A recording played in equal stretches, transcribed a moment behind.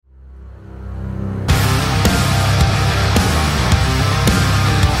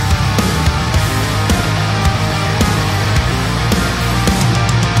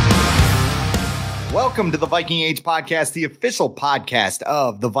Welcome to the Viking Age podcast, the official podcast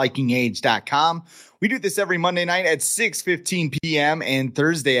of thevikingage.com. We do this every Monday night at 6:15 p.m. and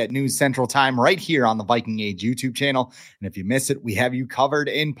Thursday at noon Central Time right here on the Viking Age YouTube channel. And if you miss it, we have you covered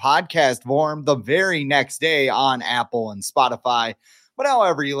in podcast form the very next day on Apple and Spotify. But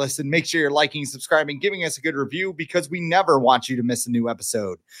however you listen, make sure you're liking, subscribing, giving us a good review because we never want you to miss a new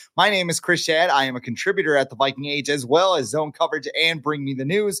episode. My name is Chris Shad. I am a contributor at the Viking Age as well as Zone Coverage and Bring Me the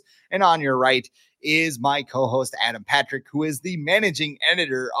News. And on your right is my co-host, Adam Patrick, who is the managing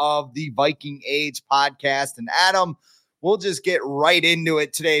editor of the Viking Age podcast. And Adam, we'll just get right into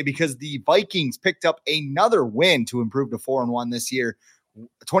it today because the Vikings picked up another win to improve to 4-1 this year,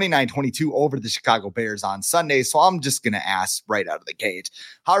 29-22 over the Chicago Bears on Sunday. So I'm just going to ask right out of the gate,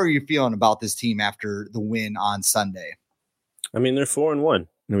 how are you feeling about this team after the win on Sunday? I mean, they're 4-1.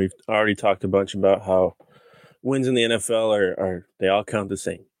 And we've already talked a bunch about how wins in the NFL are they all count the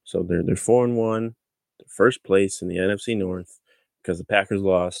same. So they're 4-1, they're first place in the NFC North because the Packers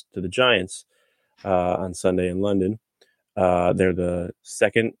lost to the Giants on Sunday in London. They're the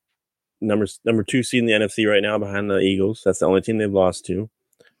second number 2 seed in the NFC right now behind the Eagles. That's the only team they've lost to.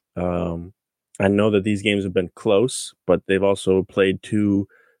 I know that these games have been close, but they've also played 2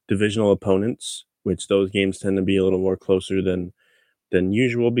 divisional opponents, which those games tend to be a little more closer than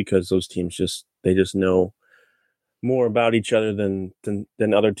usual because those teams just know more about each other than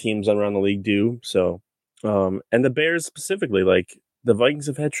other teams around the league do. So, and the Bears specifically, like the Vikings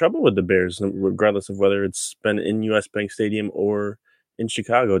have had trouble with the Bears, regardless of whether it's been in US Bank Stadium or in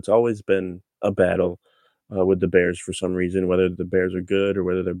Chicago. It's always been a battle with the Bears for some reason, whether the Bears are good or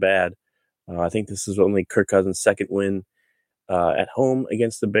whether they're bad. I think this is only Kirk Cousins' second win at home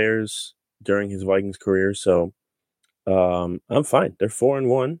against the Bears during his Vikings career. So I'm fine. They're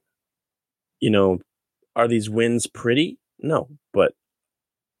 4-1. You know, are these wins pretty? No, but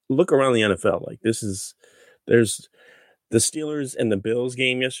look around the NFL. Like there's the Steelers and the Bills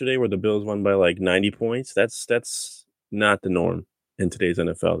game yesterday where the Bills won by like 90 points. That's not the norm in today's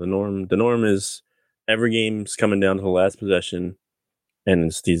NFL. The norm is every game's coming down to the last possession, and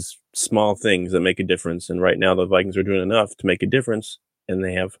it's these small things that make a difference. And right now the Vikings are doing enough to make a difference, and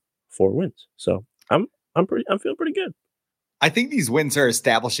they have 4 wins. So I'm feeling pretty good. I think these wins are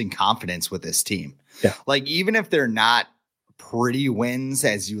establishing confidence with this team. Yeah. Like, even if they're not pretty wins,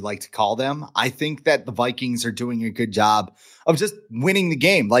 as you like to call them, I think that the Vikings are doing a good job of just winning the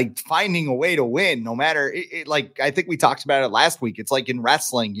game, like finding a way to win, no matter like, I think we talked about it last week. It's like in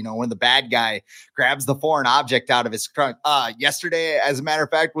wrestling, you know, when the bad guy grabs the foreign object out of his trunk. Yesterday, as a matter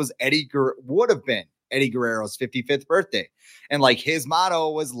of fact, would have been Eddie Guerrero's 55th birthday. And like his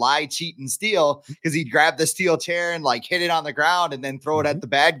motto was lie, cheat, and steal, because he'd grab the steel chair and like hit it on the ground and then throw it at the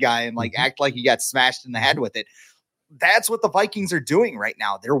bad guy and like act like he got smashed in the head with it. That's what the Vikings are doing right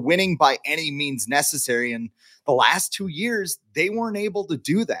now. They're winning by any means necessary. And the last 2 years, they weren't able to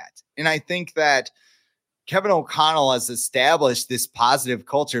do that. And I think that Kevin O'Connell has established this positive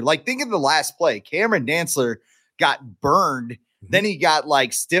culture. Like, think of the last play. Cameron Dantzler got burned. Then he got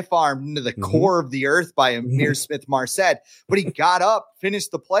like stiff armed into the core of the earth by Amir Smith-Marset, but he got up,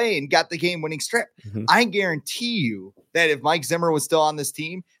 finished the play, and got the game winning strip. I guarantee you that if Mike Zimmer was still on this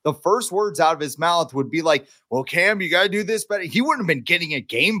team, the first words out of his mouth would be like, well, Cam, you got to do this better. He wouldn't have been getting a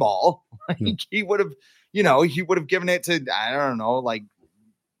game ball. He would have, he would have given it to, I don't know, like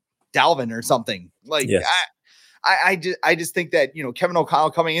Dalvin or something. Like, yes. I just think that, Kevin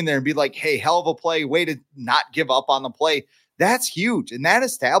O'Connell coming in there and be like, hey, hell of a play, way to not give up on the play. That's huge. And that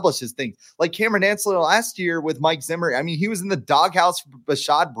establishes things like Cameron Dantzler last year with Mike Zimmer. I mean, he was in the doghouse for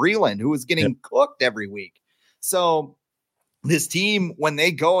Bashaud Breeland, who was getting cooked every week. So this team, when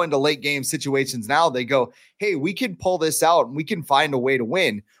they go into late game situations now, they go, hey, we can pull this out and we can find a way to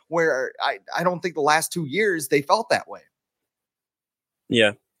win, where I don't think the last 2 years they felt that way.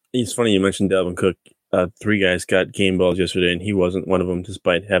 Yeah. It's funny you mentioned Dalvin Cook. 3 guys got game balls yesterday, and he wasn't one of them,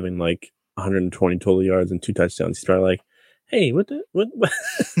 despite having like 120 total yards and 2 touchdowns. He's probably like, hey, what?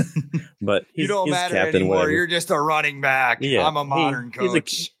 But you don't matter anymore. Whatever. You're just a running back. Yeah, I'm a modern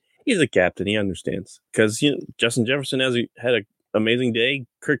coach. He's a captain. He understands, because Justin Jefferson had an amazing day.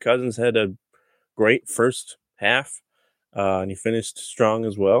 Kirk Cousins had a great first half, and he finished strong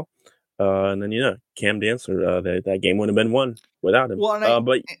as well. And then Cam Dantzler, that game wouldn't have been won without him. Well,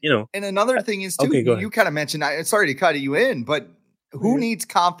 and another thing is too. Okay, you kind of mentioned. Sorry to cut you in, but. Who needs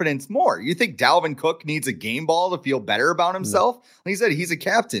confidence more? You think Dalvin Cook needs a game ball to feel better about himself? No. Like he said, he's a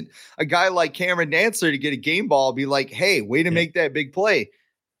captain. A guy like Cameron Dantzler to get a game ball, be like, hey, way to make that big play.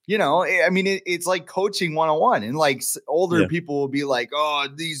 I mean, it's like coaching 101. And like older people will be like, oh,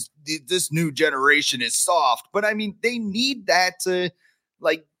 this new generation is soft. But I mean, they need that to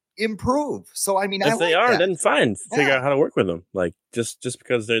like improve. So, I mean, I If they like are, that. then fine. Figure Yeah. out how to work with them. Like just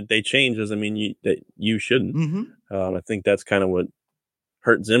because they change doesn't mean that you shouldn't. Mm-hmm. I think that's kind of what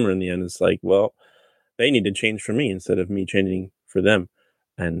hurt Zimmer in the end. It's like, well, they need to change for me instead of me changing for them,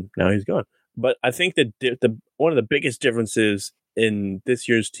 and now he's gone. But I think that the one of the biggest differences in this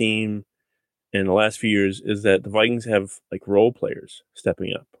year's team in the last few years is that the Vikings have like role players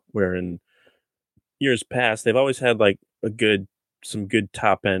stepping up, where in years past they've always had like some good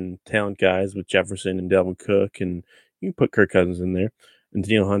top end talent guys with Jefferson and Delvin Cook, and you can put Kirk Cousins in there, and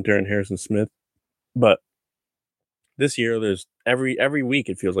Daniel Hunter and Harrison Smith. But this year, there's every week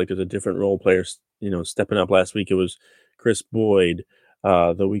it feels like there's a different role player, stepping up. Last week it was Chris Boyd.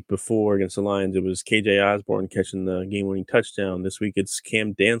 The week before against the Lions, it was KJ Osborne catching the game-winning touchdown. This week it's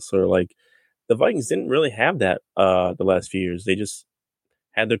Cam Dantzler. Like the Vikings didn't really have that the last few years. They just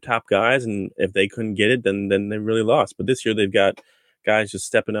had their top guys, and if they couldn't get it, then they really lost. But this year they've got guys just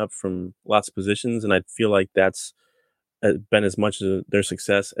stepping up from lots of positions, and I feel like that's been as much of their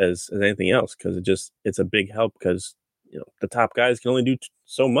success as anything else, because it's a big help, because the top guys can only do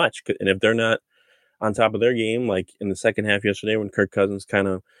so much, and if they're not on top of their game, like in the second half yesterday when Kirk Cousins kind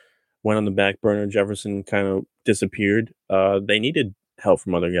of went on the back burner, Jefferson kind of disappeared. They needed help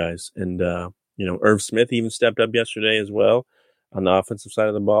from other guys, and Irv Smith even stepped up yesterday as well on the offensive side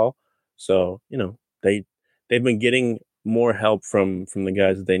of the ball. So they've been getting more help from the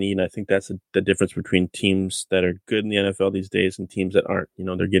guys that they need, and I think that's the difference between teams that are good in the NFL these days and teams that aren't.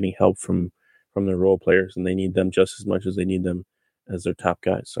 They're getting help from their role players, and they need them just as much as they need them as their top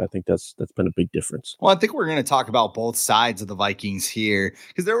guys. So I think that's been a big difference. Well, I think we're going to talk about both sides of the Vikings here,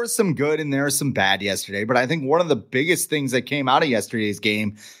 because there was some good and there was some bad yesterday. But I think one of the biggest things that came out of yesterday's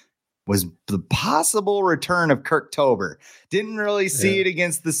game was the possible return of Kirktober. Didn't really see it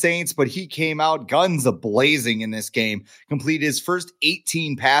against the Saints, but he came out guns a-blazing in this game, completed his first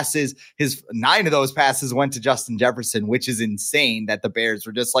 18 passes. His 9 of those passes went to Justin Jefferson, which is insane that the Bears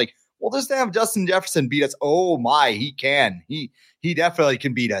were just like, well, just to have Justin Jefferson beat us. Oh my, he can. He definitely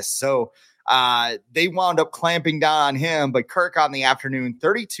can beat us. So they wound up clamping down on him, but Kirk on the afternoon,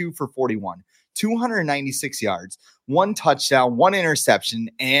 32 for 41, 296 yards, 1 touchdown, 1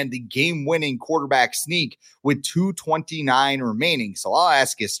 interception, and the game-winning quarterback sneak with 2:29 remaining. So I'll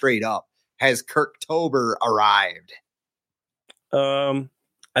ask you straight up, has Kirktober arrived?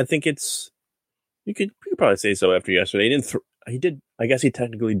 I think you could probably say so after yesterday. He did. I guess he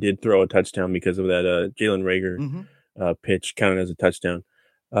technically did throw a touchdown because of that Jalen Reagor pitch counted as a touchdown.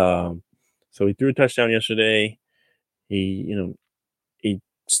 So he threw a touchdown yesterday. He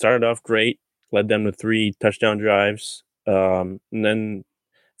started off great, led them to 3 touchdown drives. And then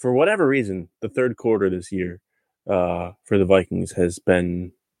for whatever reason, the third quarter this year for the Vikings has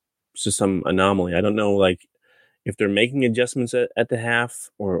been just some anomaly. I don't know, like, if they're making adjustments at the half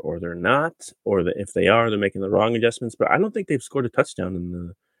or they're not, or if they are, they're making the wrong adjustments. But I don't think they've scored a touchdown in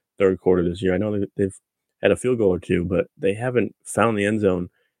the third quarter this year. I know that they've had a field goal or 2, but they haven't found the end zone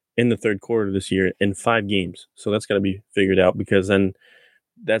in the third quarter this year in 5 games. So that's got to be figured out, because then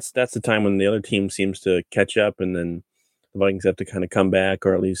that's the time when the other team seems to catch up, and then the Vikings have to kind of come back,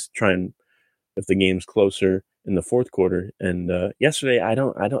 or at least try and, if the game's closer, in the fourth quarter. And yesterday, I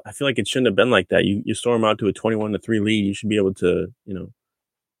feel like it shouldn't have been like that. You storm out to a 21-3 lead, you should be able to,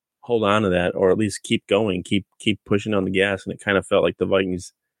 hold on to that, or at least keep going, keep pushing on the gas. And it kind of felt like the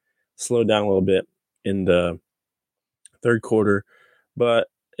Vikings slowed down a little bit in the third quarter. But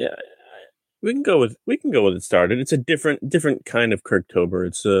yeah, we can go with it started. It's a different kind of Kirktober.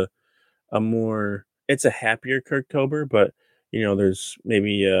 It's it's a happier Kirktober, but there's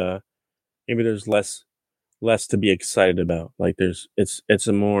maybe there's less to be excited about. Like it's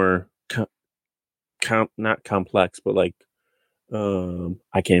a more not complex, but like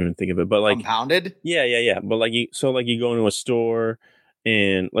I can't even think of it. But like Compounded? yeah. But like you go into a store,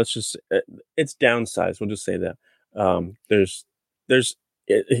 and let's just it's downsized. We'll just say that there's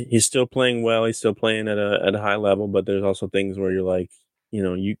he's still playing well. He's still playing at a high level, but there's also things where you're like,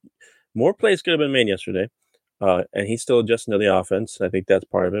 more plays could have been made yesterday. And he's still adjusting to the offense. I think that's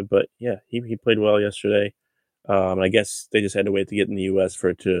part of it. But yeah, he played well yesterday. I guess they just had to wait to get in the U.S. for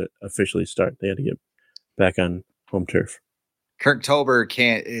it to officially start. They had to get back on home turf. Kirktober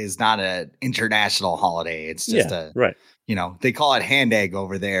is not an international holiday. It's just right. They call it Hand Egg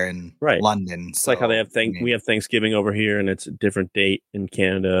over there in London. It's like how they have we have Thanksgiving over here, and it's a different date in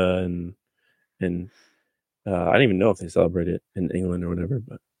Canada, and I don't even know if they celebrate it in England or whatever,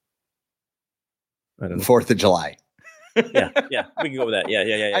 but I don't know. 4th of July. yeah, we can go with that.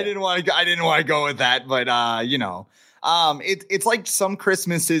 Yeah. I didn't want to go with that, but It's like some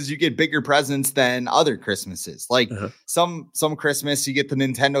Christmases you get bigger presents than other Christmases. Like some Christmas you get the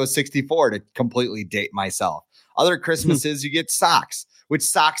Nintendo 64 to completely date myself. Other Christmases you get socks, which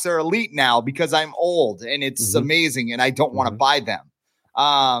socks are elite now because I'm old and it's amazing and I don't want to buy them.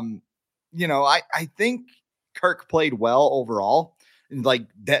 I think Kirk played well overall. Like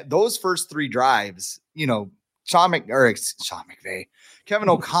those first three drives, Sean McVay, Kevin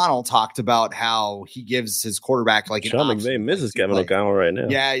O'Connell talked about how he gives his quarterback like an Sean option. McVay misses Kevin O'Connell right now.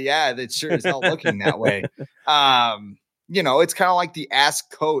 Yeah, that sure is hell looking that way. It's kind of like the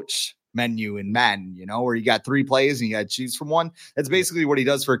Ask Coach menu in Madden, where you got 3 plays and you got to choose from one. That's basically what he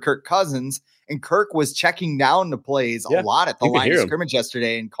does for Kirk Cousins. And Kirk was checking down the plays a lot at the line of scrimmage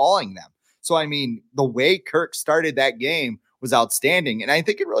yesterday and calling them. So, I mean, the way Kirk started that game was outstanding. And I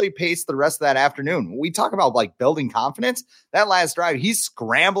think it really paced the rest of that afternoon. When we talk about like building confidence, that last drive, he's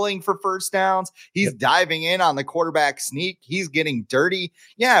scrambling for first downs. He's diving in on the quarterback sneak. He's getting dirty.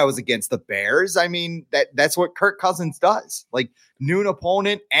 Yeah, it was against the Bears. I mean, that's what Kirk Cousins does. Like noon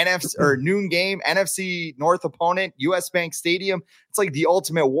opponent, noon game, NFC North opponent, US Bank Stadium. It's like the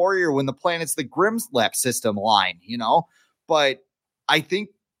Ultimate Warrior when the planet's the Grimslap system line, But I think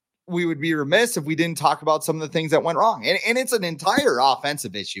we would be remiss if we didn't talk about some of the things that went wrong. And it's an entire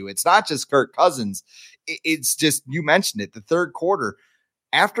offensive issue. It's not just Kirk Cousins. It's just, you mentioned it, the third quarter,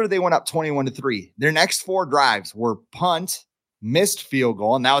 after they went up 21-3, their next 4 drives were punt, missed field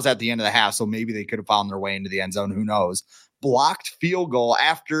goal, and that was at the end of the half, so maybe they could have found their way into the end zone. Who knows? Blocked field goal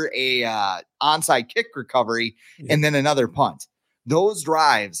after a onside kick recovery, and then another punt. Those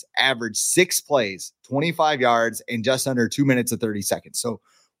drives averaged 6 plays, 25 yards, and just under 2 minutes and 30 seconds. So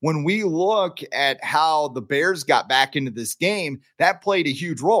when we look at how the Bears got back into this game, that played a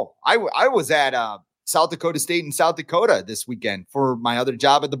huge role. I was at South Dakota State and South Dakota this weekend for my other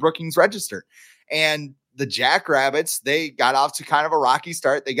job at the Brookings Register. And the Jackrabbits, they got off to kind of a rocky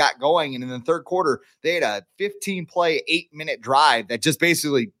start. They got going. And in the third quarter, they had a 15-play, 8-minute drive that just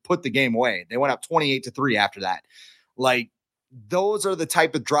basically put the game away. They went up 28-3 after that. Like, those are the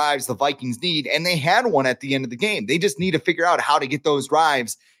type of drives the Vikings need. And they had one at the end of the game. They just need to figure out how to get those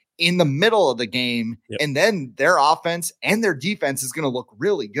drives in the middle of the game. And then their offense and their defense is going to look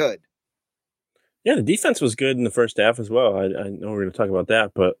really good. Yeah, the defense was good in the first half as well. I know we're going to talk about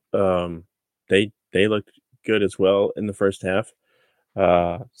that, but they looked good as well in the first half.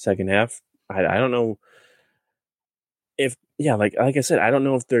 Second half, I don't know if, like I said, I don't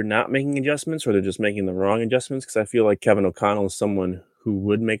know if they're not making adjustments or they're just making the wrong adjustments, because I feel like Kevin O'Connell is someone who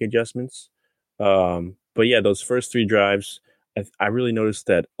would make adjustments. But yeah, those first 3 drives, I really noticed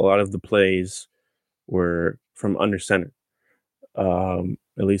that a lot of the plays were from under center, at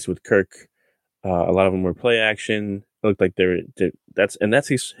least with Kirk. A lot of them were play action. It looked like that's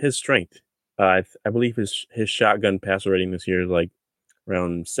his strength. I believe his shotgun passer rating this year is like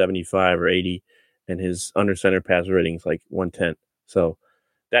around 75 or 80, and his under center passer rating is like 110. So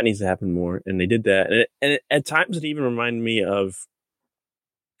that needs to happen more, and they did that. And at times it even reminded me of,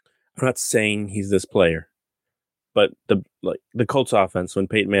 I'm not saying he's this player, but the Colts offense when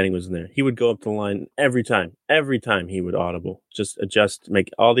Peyton Manning was in there, he would go up the line every time he would audible, just make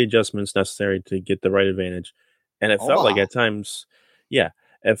all the adjustments necessary to get the right advantage. And it felt like at times,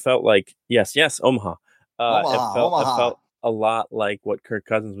 it felt like, yes, Omaha. It felt a lot like what Kirk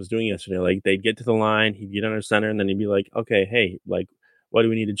Cousins was doing yesterday. Like, they'd get to the line, he'd get under center, and then he'd be like, okay, hey, like, what do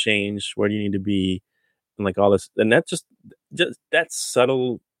we need to change? Where do you need to be? And like all this, and that just that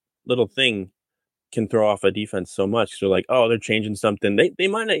subtle little thing can throw off a defense so much. So like, oh, they're changing something. They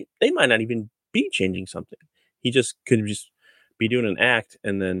might not even be changing something. He just could just be doing an act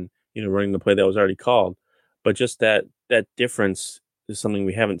and then, running the play that was already called. But just that difference is something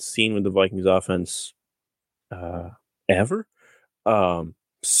we haven't seen with the Vikings offense ever.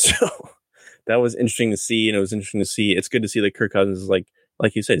 So that was interesting to see, and it was interesting to see. It's good to see that Kirk Cousins is like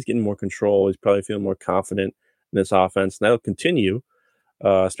you said, he's getting more control. He's probably feeling more confident in this offense, and that'll continue.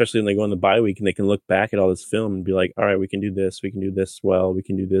 Especially when they go on the bye week and they can look back at all this film and be like, all right, we can do this well, we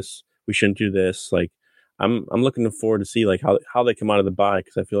can do this, we shouldn't do this. Like, I'm looking forward to see like how they come out of the bye,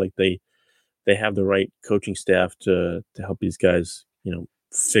 because I feel like they have the right coaching staff to help these guys,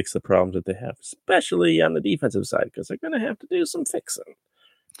 fix the problems that they have, especially on the defensive side, because they're going to have to do some fixing.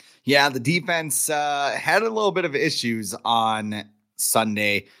 Yeah, the defense had a little bit of issues on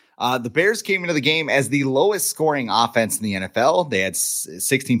Sunday. The Bears came into the game as the lowest scoring offense in the NFL. They had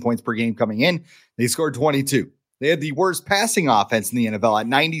 16 points per game coming in. They scored 22. They had the worst passing offense in the NFL at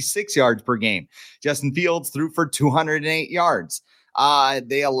 96 yards per game. Justin Fields threw for 208 yards.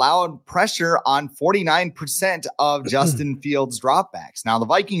 They allowed pressure on 49% of Justin Fields dropbacks. Now, the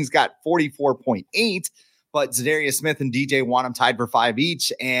Vikings got 44.8, but Zadarius Smith and DJ want them tied for 5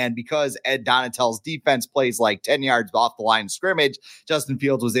 each. And because Ed Donatell's defense plays like 10 yards off the line of scrimmage, Justin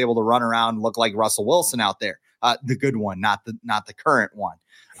Fields was able to run around and look like Russell Wilson out there. The good one, not the current one.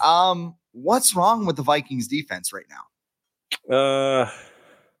 What's wrong with the Vikings defense right now?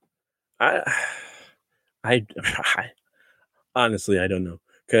 I honestly, I don't know,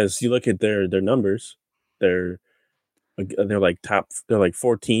 because you look at their numbers, they're like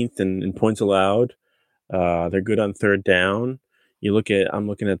 14th in points allowed. They're good on third down. I'm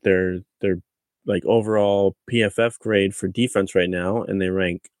looking at their like overall PFF grade for defense right now, and they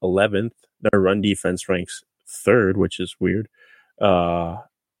rank 11th. Their run defense ranks 3rd, which is weird.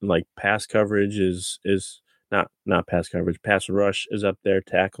 Like pass coverage is not pass coverage. Pass rush is up there.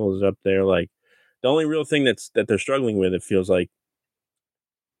 Tackle is up there. Like the only real thing that they're struggling with, it feels like,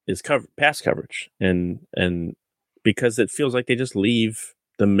 is pass coverage, and because it feels like they just leave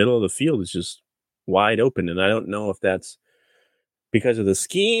the middle of the field is just wide open, and I don't know if that's because of the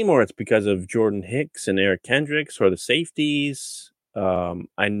scheme or it's because of Jordan Hicks and Eric Kendricks or the safeties.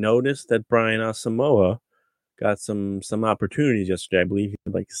 I noticed that Brian Asamoah got some opportunities yesterday. I believe he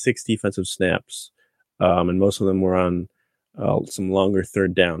had like 6 defensive snaps, and most of them were on some longer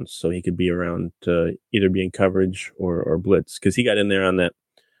third downs, so he could be around to either be in coverage or blitz, because he got in there on that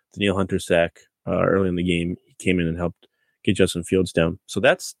Danielle Hunter sack early in the game. He came in and helped get Justin Fields down. So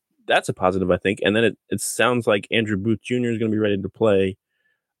that's a positive, I think. And then it sounds like Andrew Booth Jr. is going to be ready to play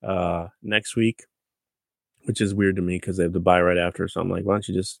next week, which is weird to me because they have the bye right after. So I'm like, why don't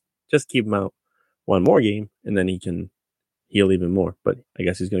you just keep him out one more game and then he can heal even more. But I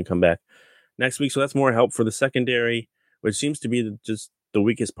guess he's going to come back next week. So that's more help for the secondary, which seems to be just the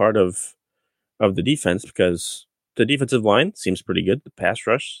weakest part of the defense, because the defensive line seems pretty good. The pass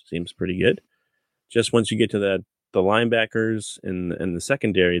rush seems pretty good. Just once you get to the linebackers and the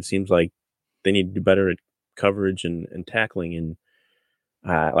secondary, it seems like they need to do better at coverage and tackling.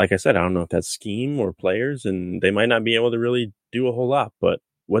 And like I said, I don't know if that's scheme or players, and they might not be able to really do a whole lot. But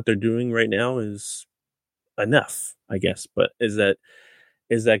what they're doing right now is enough, I guess. But is that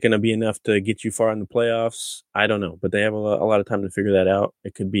going to be enough to get you far in the playoffs? I don't know, but they have a lot of time to figure that out.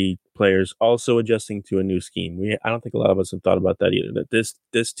 It could be players also adjusting to a new scheme. I don't think a lot of us have thought about that either, that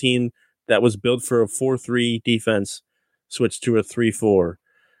this team that was built for a 4-3 defense switched to a 3-4.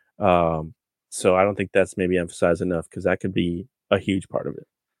 So I don't think that's maybe emphasized enough, because that could be a huge part of it.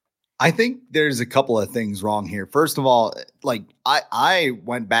 I think there's a couple of things wrong here. First of all, like I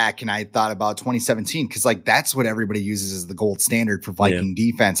went back and I thought about 2017, because like that's what everybody uses as the gold standard for Viking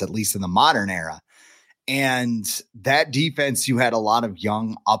defense, at least in the modern era. And that defense, you had a lot of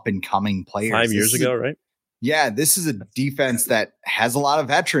young up and coming players. 5 years ago, right? Yeah, this is a defense that has a lot of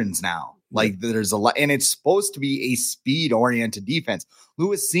veterans now. Like there's a lot, and it's supposed to be a speed oriented defense.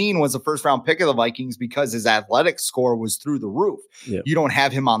 Lewis Seen was a first round pick of the Vikings because his athletic score was through the roof. Yep. You don't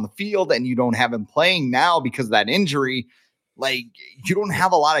have him on the field, and you don't have him playing now because of that injury. Like, you don't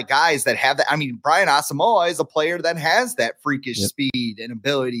have a lot of guys that have that. I mean, Brian Asamoah is a player that has that freakish speed and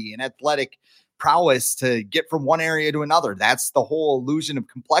ability and athletic prowess to get from one area to another. That's the whole illusion of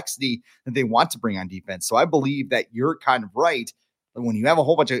complexity that they want to bring on defense. So I believe that you're kind of right. When you have a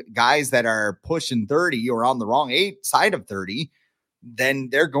whole bunch of guys that are pushing 30 or on the wrong side of 30, then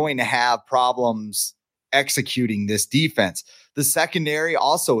they're going to have problems executing this defense. The secondary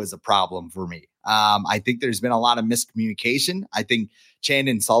also is a problem for me. I think there's been a lot of miscommunication. I think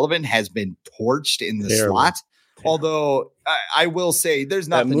Chandon Sullivan has been torched in the slot. Although I will say there's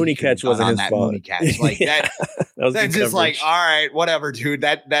nothing that Mooney catch wasn't on his fault. Mooney catch. Like that that's just coverage. Like, all right, whatever, dude.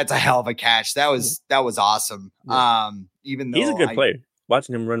 That's a hell of a catch. That was awesome. Yeah. Even though he's a good player.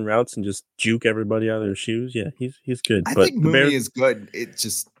 Watching him run routes and just juke everybody out of their shoes. Yeah, he's good. I think Mooney is good. It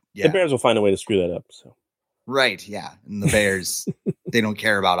just the Bears will find a way to screw that up. So right, yeah. And the Bears, they don't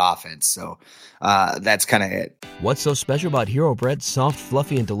care about offense. So that's kind of it. What's so special about Hero Bread's soft,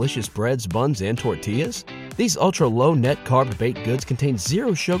 fluffy, and delicious breads, buns, and tortillas? These ultra-low net-carb baked goods contain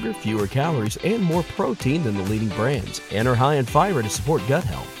zero sugar, fewer calories, and more protein than the leading brands, and are high in fiber to support gut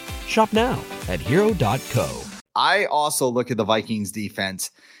health. Shop now at Hero.co. I also look at the Vikings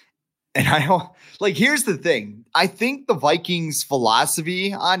defense, and here's the thing. I think the Vikings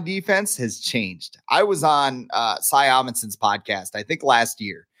philosophy on defense has changed. I was on Cy Amundsen's podcast, I think last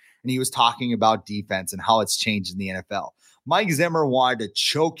year, and he was talking about defense and how it's changed in the NFL. Mike Zimmer wanted to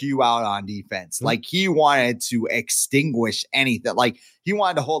choke you out on defense. Mm-hmm. Like, he wanted to extinguish anything. Like, he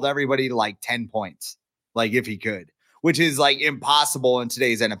wanted to hold everybody to like 10 points, like if he could, which is like impossible in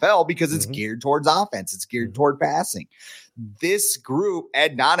today's NFL because it's geared towards offense. It's geared toward passing. This group,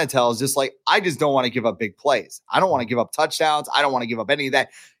 Ed Donatell, is just like, I just don't want to give up big plays. I don't want to give up touchdowns. I don't want to give up any of that.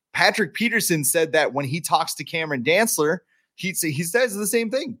 Patrick Peterson said that when he talks to Cameron Dantzler, he says the same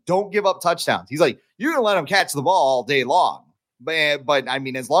thing. Don't give up touchdowns. He's like, you're going to let him catch the ball all day long. But I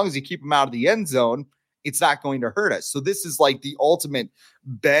mean, as long as you keep him out of the end zone, it's not going to hurt us. So this is like the ultimate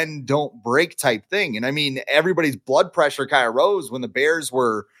bend, don't break type thing. And I mean, everybody's blood pressure kind of rose when the Bears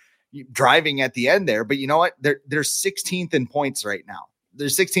were driving at the end there. But you know what? They're 16th in points right now. They're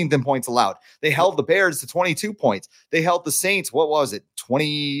 16th in points allowed. They held the Bears to 22 points. They held the Saints. What was it?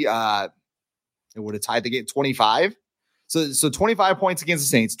 20. It would have tied the game 25. So 25 points against the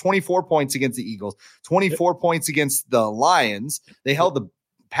Saints, 24 points against the Eagles, 24 points against the Lions. They held the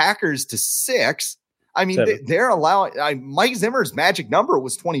Packers to 6. I mean, they're allowing Mike Zimmer's magic number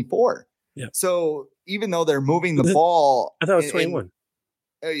was 24. Yeah. So even though they're moving the ball, I thought it was 21.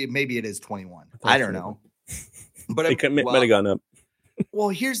 Maybe it is 21. I don't know. But it might have gone up. Well,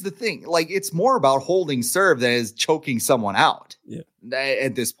 here's the thing. Like, it's more about holding serve than is choking someone out. Yeah.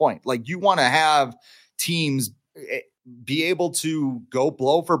 At this point, like, you want to have teams be able to go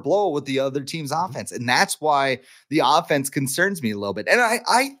blow for blow with the other team's offense. And that's why the offense concerns me a little bit. And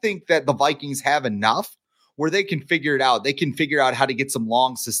I think that the Vikings have enough where they can figure it out. They can figure out how to get some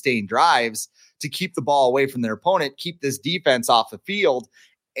long sustained drives to keep the ball away from their opponent, keep this defense off the field,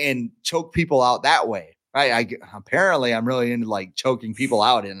 and choke people out that way. Right. Apparently I'm really into like choking people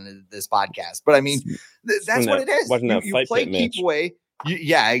out in this podcast, but I mean, that's what it is. You play keep away.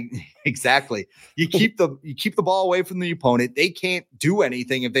 Yeah, exactly. You keep the ball away from the opponent. They can't do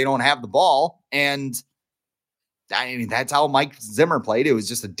anything if they don't have the ball. And I mean, that's how Mike Zimmer played. It was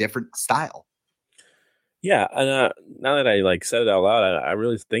just a different style. Yeah, and now that I said it out loud, I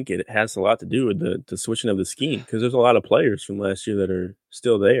really think it has a lot to do with the switching of the scheme, because there's a lot of players from last year that are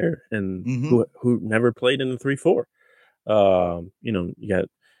still there and who never played in the 3-4. You got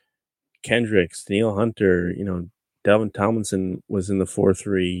Kendricks, Danielle Hunter, Delvin Tomlinson was in the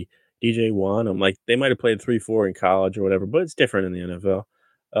 4-3, DJ Wanham. Like, they might have played 3-4 in college or whatever, but it's different in the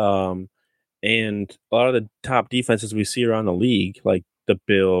NFL. And a lot of the top defenses we see around the league, like the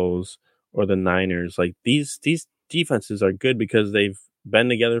Bills or the Niners, like these defenses are good because they've been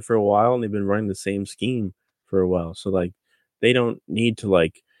together for a while and they've been running the same scheme for a while. So like, they don't need to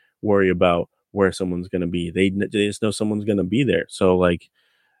worry about where someone's going to be. They just know someone's going to be there. So like,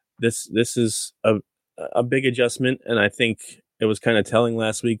 this is a big adjustment, and I think it was kind of telling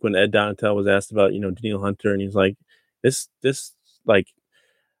last week when Ed Donatel was asked about Danielle Hunter, and he's like, this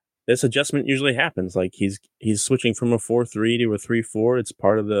adjustment usually happens. Like, he's switching from a 4-3 to a 3-4. It's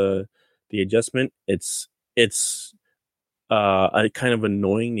part of the adjustment. It's kind of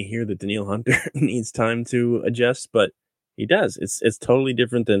annoying to hear that Danielle Hunter needs time to adjust, but he does. It's totally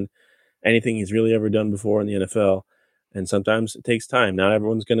different than anything he's really ever done before in the NFL. And sometimes it takes time. Not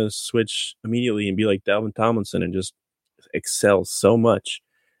everyone's going to switch immediately and be like Dalvin Tomlinson and just excel so much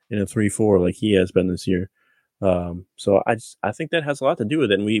in a 3-4 like he has been this year. So I think that has a lot to do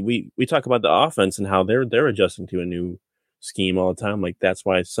with it. And we talk about the offense and how they're adjusting to a new scheme all the time. Like, that's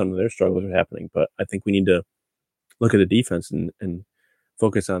why some of their struggles are happening. But I think we need to look at the defense and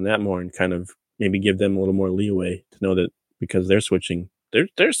focus on that more, and kind of maybe give them a little more leeway to know that because they're switching,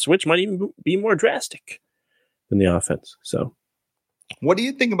 their switch might even be more drastic than the offense. So what do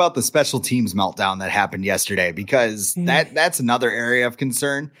you think about the special teams meltdown that happened yesterday? Because that's another area of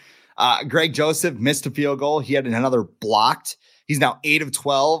concern. Greg Joseph missed a field goal. He had another blocked. He's now 8 of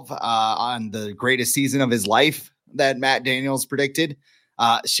 12 on the greatest season of his life that Matt Daniels predicted.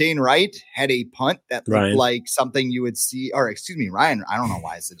 Shane Wright had a punt that looked like something you would see, or excuse me, Ryan. I don't know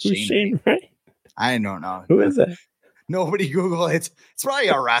why I said Shane Wright. I don't know. Who is that? Nobody Google it. It's probably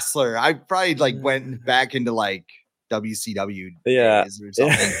a wrestler. I probably went back into WCW days or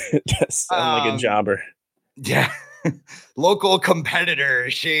something. Just sound like a jobber. Yeah. Local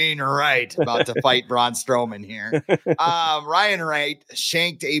competitor Shane Wright about to fight Braun Strowman here. Ryan Wright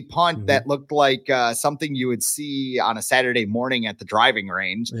shanked a punt that looked like something you would see on a Saturday morning at the driving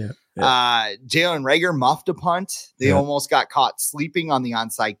range. Jalen Reagor muffed a punt. They almost got caught sleeping on the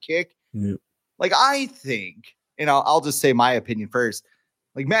onside kick. I think, I'll just say my opinion first.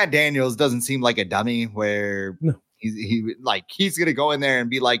 Like, Matt Daniels doesn't seem like a dummy where he's going to go in there and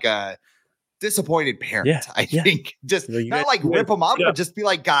be like a disappointed parent. I think just not rip them up, but just be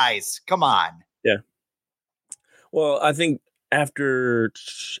like, guys, come on. Yeah. Well, I think after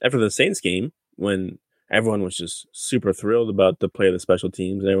the Saints game, when everyone was just super thrilled about the play of the special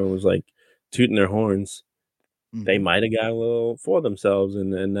teams and everyone was like tooting their horns, they might have got a little for themselves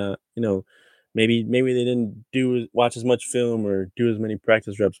and maybe they didn't watch as much film or do as many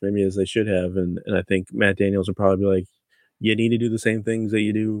practice reps maybe as they should have. And I think Matt Daniels would probably be like, you need to do the same things that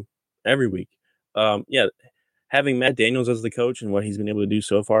you do every week. having Matt Daniels as the coach and what he's been able to do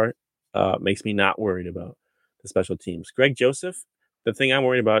so far makes me not worried about the special teams. Greg Joseph, the thing I'm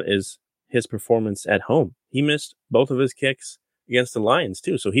worried about is his performance at home. He missed both of his kicks against the Lions,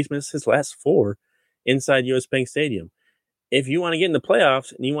 too. So he's missed his last 4 inside U.S. Bank Stadium. If you want to get in the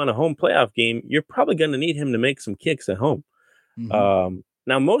playoffs and you want a home playoff game, you're probably going to need him to make some kicks at home. Now,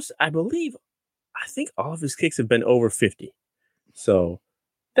 I think all of his kicks have been over 50. So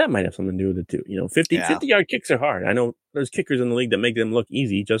that might have something to do with it too. 50-yard kicks are hard. I know there's kickers in the league that make them look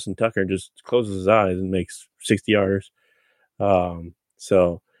easy. Justin Tucker just closes his eyes and makes 60-yarders.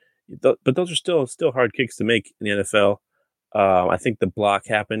 But those are still hard kicks to make in the NFL. I think the block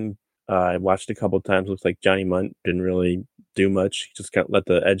happened. I watched a couple of times. Looks like Johnny Munt didn't really do much. He just kind of let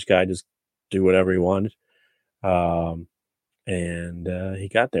the edge guy just do whatever he wanted. And he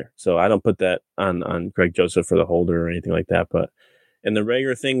got there. So I don't put that on Greg Joseph for the holder or anything like that. But in the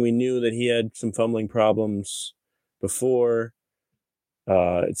Rager thing, we knew that he had some fumbling problems before.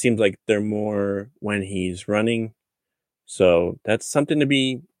 It seems like they're more when he's running. So that's something to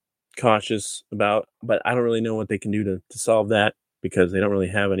be cautious about. But I don't really know what they can do to solve that because they don't really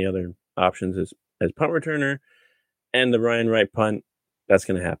have any other options as punt returner. And the Ryan Wright punt, that's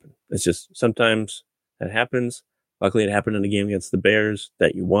going to happen. It's just sometimes that happens. Luckily, it happened in a game against the Bears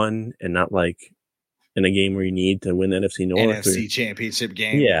that you won and not like in a game where you need to win the NFC North. NFC Championship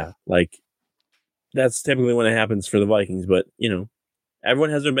game. Yeah, like that's typically when it happens for the Vikings. But,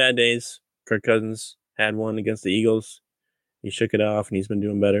 everyone has their bad days. Kirk Cousins had one against the Eagles. He shook it off and he's been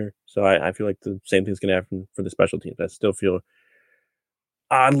doing better. So I feel like the same thing's going to happen for the special teams. I still feel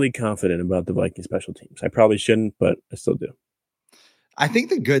oddly confident about the Viking special teams. I probably shouldn't, but I still do. I think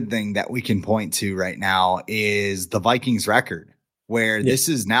the good thing that we can point to right now is the Vikings record, where this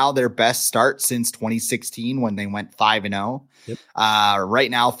is now their best start since 2016 when they went 5-0. Yep.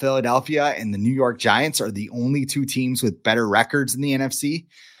 Right now, Philadelphia and the New York Giants are the only 2 teams with better records in the NFC.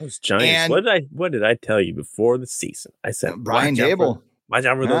 Those Giants. And what did I tell you before the season? I said Brian Dable. Watch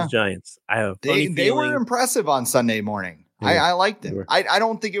out for those Giants. I have they were impressive on Sunday morning. Yeah, I liked it. I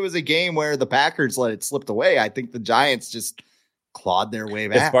don't think it was a game where the Packers let it slip away. I think the Giants just clawed their way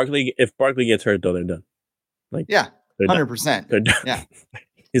back. If Barkley gets hurt, though, they're done. 100%. They're done. Yeah,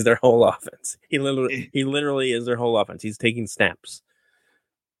 he's their whole offense. He literally is their whole offense. He's taking snaps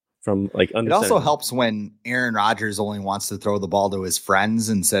from under. It also helps when Aaron Rodgers only wants to throw the ball to his friends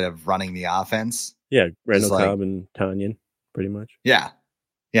instead of running the offense. Yeah, Randall Cobb and Tanyan, pretty much. Yeah,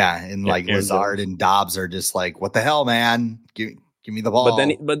 and Lazard and Dobbs are just like, what the hell, man? Give me the ball.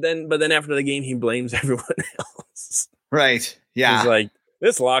 But then after the game, he blames everyone else. Right. Yeah. He's like,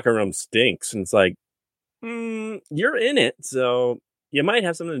 this locker room stinks. And it's like, you're in it. So you might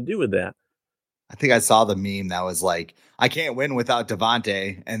have something to do with that. I think I saw the meme that was like, I can't win without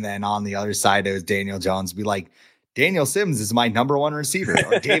Devontae. And then on the other side, it was Daniel Jones be like, Daniel Sims is my number 1 receiver,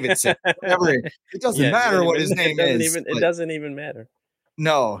 or David Sims, whatever. It doesn't matter what his name is. It doesn't even matter.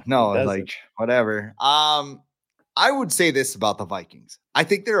 No, like whatever. I would say this about the Vikings. I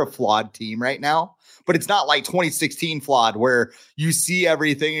think they're a flawed team right now, but it's not like 2016 flawed where you see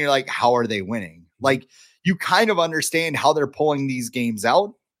everything and you're like, how are they winning? Like you kind of understand how they're pulling these games out.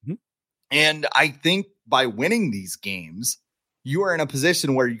 Mm-hmm. And I think by winning these games, you are in a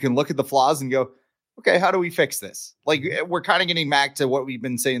position where you can look at the flaws and go, okay, how do we fix this? Like we're kind of getting back to what we've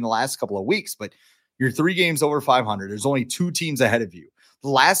been saying the last couple of weeks, but you're 3 games over 500. There's only 2 teams ahead of you. The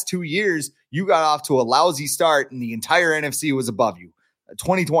last 2 years, you got off to a lousy start and the entire NFC was above you.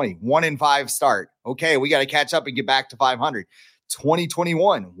 2020, 1-5 start. Okay, we got to catch up and get back to 500.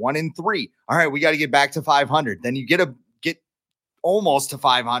 2021, 1-3. All right, we got to get back to 500. Then you get almost to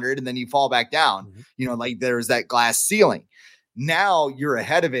 500 and then you fall back down. Mm-hmm. There's that glass ceiling. Now you're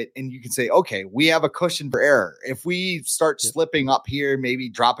ahead of it and you can say, okay, we have a cushion for error. If we start slipping up here, maybe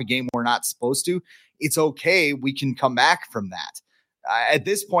drop a game we're not supposed to, it's okay. We can come back from that. At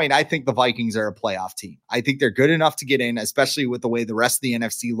this point, I think the Vikings are a playoff team. I think they're good enough to get in, especially with the way the rest of the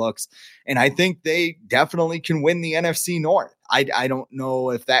NFC looks. And I think they definitely can win the NFC North. I don't know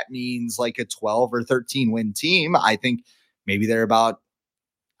if that means like a 12 or 13 win team. I think maybe they're about,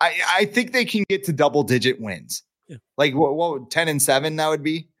 I think they can get to double digit wins. Yeah. Like what 10-7 that would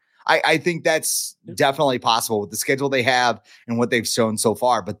be. I think that's definitely possible with the schedule they have and what they've shown so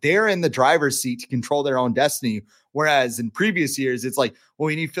far, but they're in the driver's seat to control their own destiny. Whereas in previous years, it's like, well,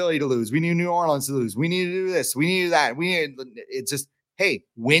 we need Philly to lose. We need New Orleans to lose. We need to do this. We need that. It's just, hey,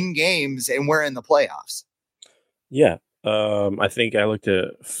 win games and we're in the playoffs. Yeah. I think I looked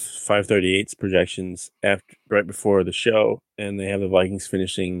at 538's projections right before the show, and they have the Vikings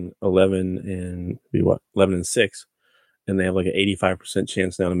finishing 11-6. And they have like an 85%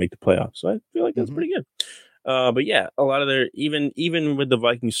 chance now to make the playoffs. So I feel like that's pretty good. But yeah, a lot of their even with the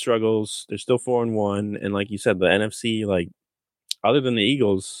Vikings struggles, they're still 4-1, and like you said, the NFC, like other than the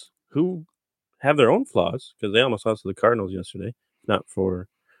Eagles, who have their own flaws because they almost lost to the Cardinals yesterday.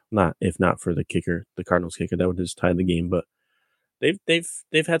 If not for the kicker, the Cardinals kicker that would just tie the game. But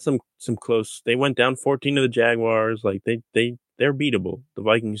they've had some close. They went down 14 to the Jaguars. Like they're beatable. The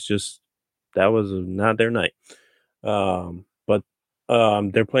Vikings just that was not their night. But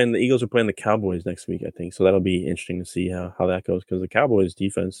the Eagles are playing the Cowboys next week, I think. So that'll be interesting to see how that goes because the Cowboys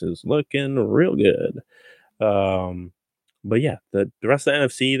defense is looking real good. But yeah, the rest of the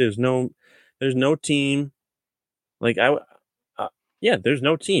NFC, there's no team like there's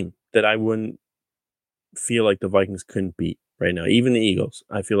no team that I wouldn't feel like the Vikings couldn't beat right now. Even the Eagles,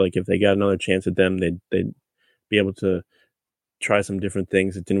 I feel like if they got another chance at them, they'd be able to try some different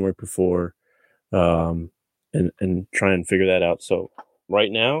things that didn't work before, and try and figure that out. So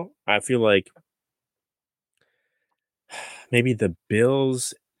right now, I feel like maybe the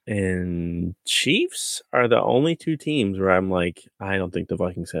Bills and Chiefs are the only two teams where I'm like, I don't think the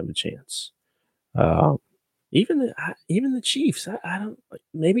Vikings have a chance. Even the Chiefs, I don't like,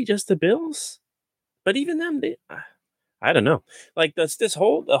 maybe just the Bills, but even them, I don't know. Like the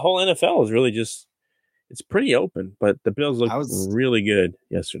whole NFL is really just it's pretty open. But the Bills looked really good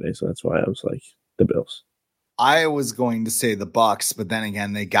yesterday, so that's why I was like the Bills. I was going to say the Bucks, but then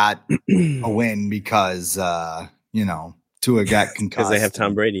again, they got a win because Tua got concussed because they have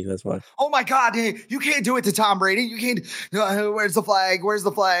Tom Brady. That's why. Oh my God! Hey, you can't do it to Tom Brady. You can't. Where's the flag? Where's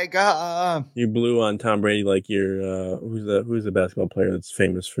the flag? You blew on Tom Brady like you're who's the basketball player that's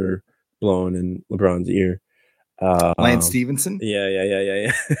famous for blowing in LeBron's ear? Lance Stevenson.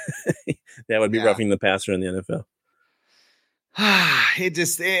 Yeah. That would be roughing the passer in the NFL. It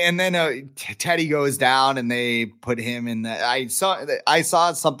just and then Teddy goes down and they put him in. I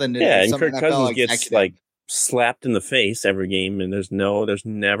saw something. Yeah, and Kirk NFL Cousins gets like slapped in the face every game, and there's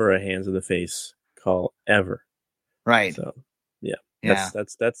never a hands of the face call ever. Right. So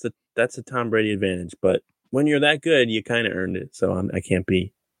that's a Tom Brady advantage. But when you're that good, you kind of earned it. So I can't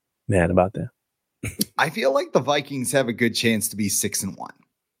be mad about that. I feel like the Vikings have a good chance to be 6-1.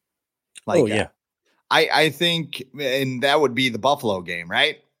 Like, yeah. I think, and that would be the Buffalo game,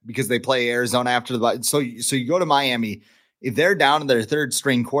 right? Because they play Arizona after the. So you go to Miami. If they're down to their third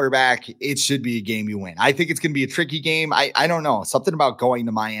string quarterback, it should be a game you win. I think it's going to be a tricky game. I don't know. Something about going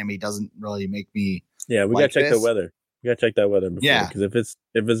to Miami doesn't really make me. Yeah, we got to check the weather. We got to check that weather before. Yeah, because if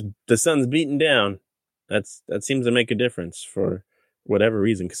it's the sun's beating down, that seems to make a difference for whatever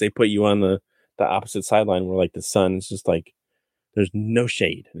reason. Because they put you on the opposite sideline where like the sun is just like there's no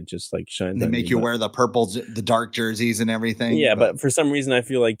shade. It just like shines. They make you wear the dark jerseys and everything. Yeah, but for some reason I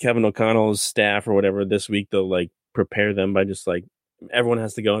feel like Kevin O'Connell's staff or whatever this week they'll like prepare them by just like everyone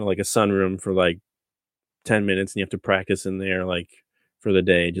has to go into like a sunroom for like 10 minutes and you have to practice in there like for the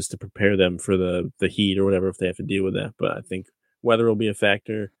day just to prepare them for the heat or whatever if they have to deal with that. But I think weather will be a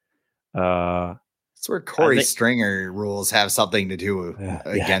factor. That's where Corey Stringer rules have something to do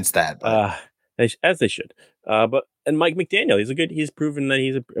against that. But. As they should. And Mike McDaniel, he's proven that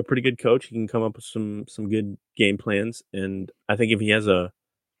he's a pretty good coach. He can come up with some good game plans. And I think if he has a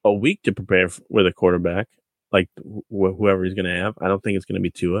week to prepare with a quarterback, like whoever he's going to have, I don't think it's going to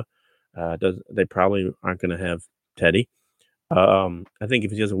be Tua. They probably aren't going to have Teddy. I think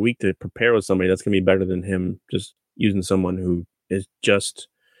if he has a week to prepare with somebody, that's going to be better than him just using someone who is just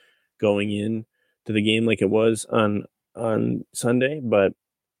going in to the game like it was on Sunday. But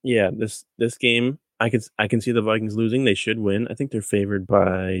yeah, this game, I can see the Vikings losing. They should win. I think they're favored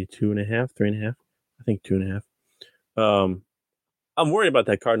by 2.5, 3.5. I think 2.5. I'm worried about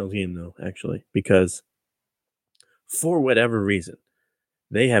that Cardinals game though, actually, because for whatever reason,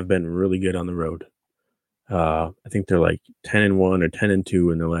 they have been really good on the road. I think they're like 10-1 or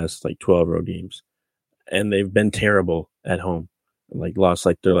 10-2 in the last like 12 road games, and they've been terrible at home. Like lost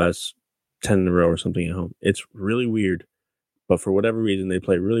like their last 10 in a row or something at home. It's really weird. But for whatever reason, they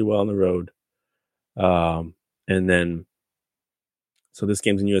play really well on the road. And then, so this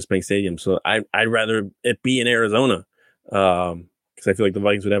game's in US Bank Stadium. So I'd rather it be in Arizona because I feel like the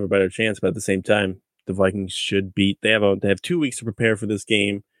Vikings would have a better chance. But at the same time, the Vikings should beat. They have 2 weeks to prepare for this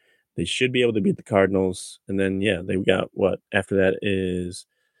game. They should be able to beat the Cardinals. And then, they got what after that is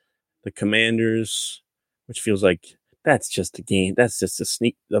the Commanders, which feels like that's just a game. That's just a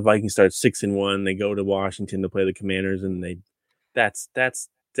sneak. The Vikings start 6-1. They go to Washington to play the Commanders, and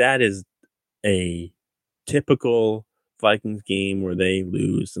that is a typical Vikings game where they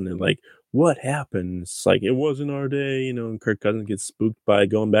lose and they're like, what happened? It's like, it wasn't our day, and Kirk Cousins gets spooked by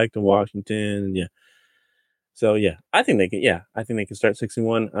going back to Washington. And so I think they can start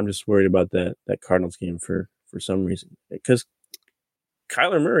 6-1. I'm just worried about that Cardinals game for for some reason. Because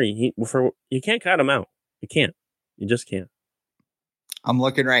Kyler Murray, you can't cut him out. You can't. You just can't. I'm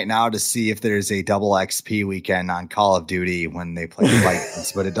looking right now to see if there's a double XP weekend on Call of Duty when they play the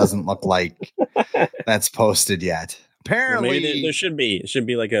Vikings, but it doesn't look like that's posted yet. Apparently, well, maybe there should be. It should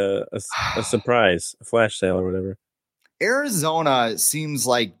be like a surprise, a flash sale or whatever. Arizona seems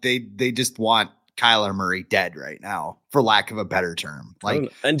like they just want Kyler Murray dead right now, for lack of a better term.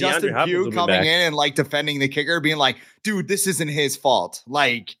 Like, and Justin Pugh coming in and like defending the kicker, being like, dude, this isn't his fault.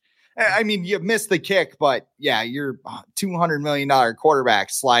 Like, I mean, you missed the kick, but yeah, your $200 million quarterback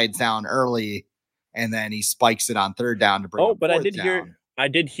slides down early and then he spikes it on third down to bring up but fourth down. I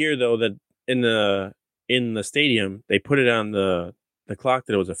did hear though that in the stadium, they put it on the clock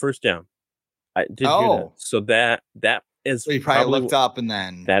that it was a first down. I did hear that. So that is so he probably looked up and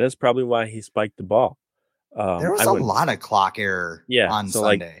then that is probably why he spiked the ball. There was a lot of clock error on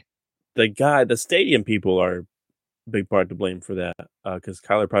Sunday. Like the stadium people are big part to blame for that because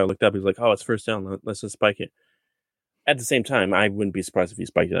Kyler probably looked up. He's like, "Oh, it's first down. Let's just spike it." At the same time, I wouldn't be surprised if he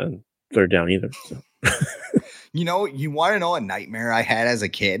spiked it on third down either. So. You want to know a nightmare I had as a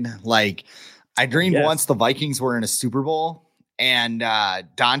kid? Like, I dreamed once the Vikings were in a Super Bowl and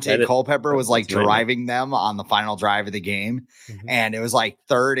Dante Culpepper was like driving them on the final drive of the game. Mm-hmm. And it was like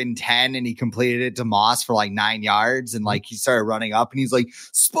 3rd and 10 and he completed it to Moss for like 9 yards. And like he started running up and he's like,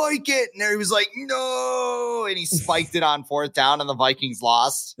 spike it. And he was like, no. And he spiked it on 4th down and the Vikings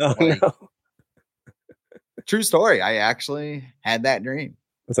lost. Oh, no. True story. I actually had that dream.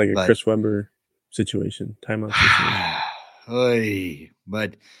 It's like a Chris Webber situation, timeout situation.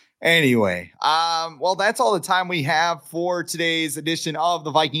 But anyway, well, that's all the time we have for today's edition of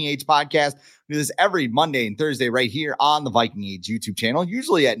the Viking Age podcast. We do this every Monday and Thursday right here on the Viking Age YouTube channel,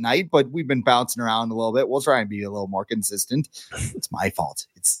 usually at night, but we've been bouncing around a little bit. We'll try and be a little more consistent. It's my fault.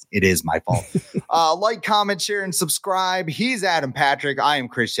 It is my fault. Like, comment, share, and subscribe. He's Adam Patrick. I am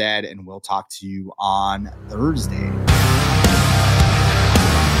Chris Shad, and we'll talk to you on Thursday.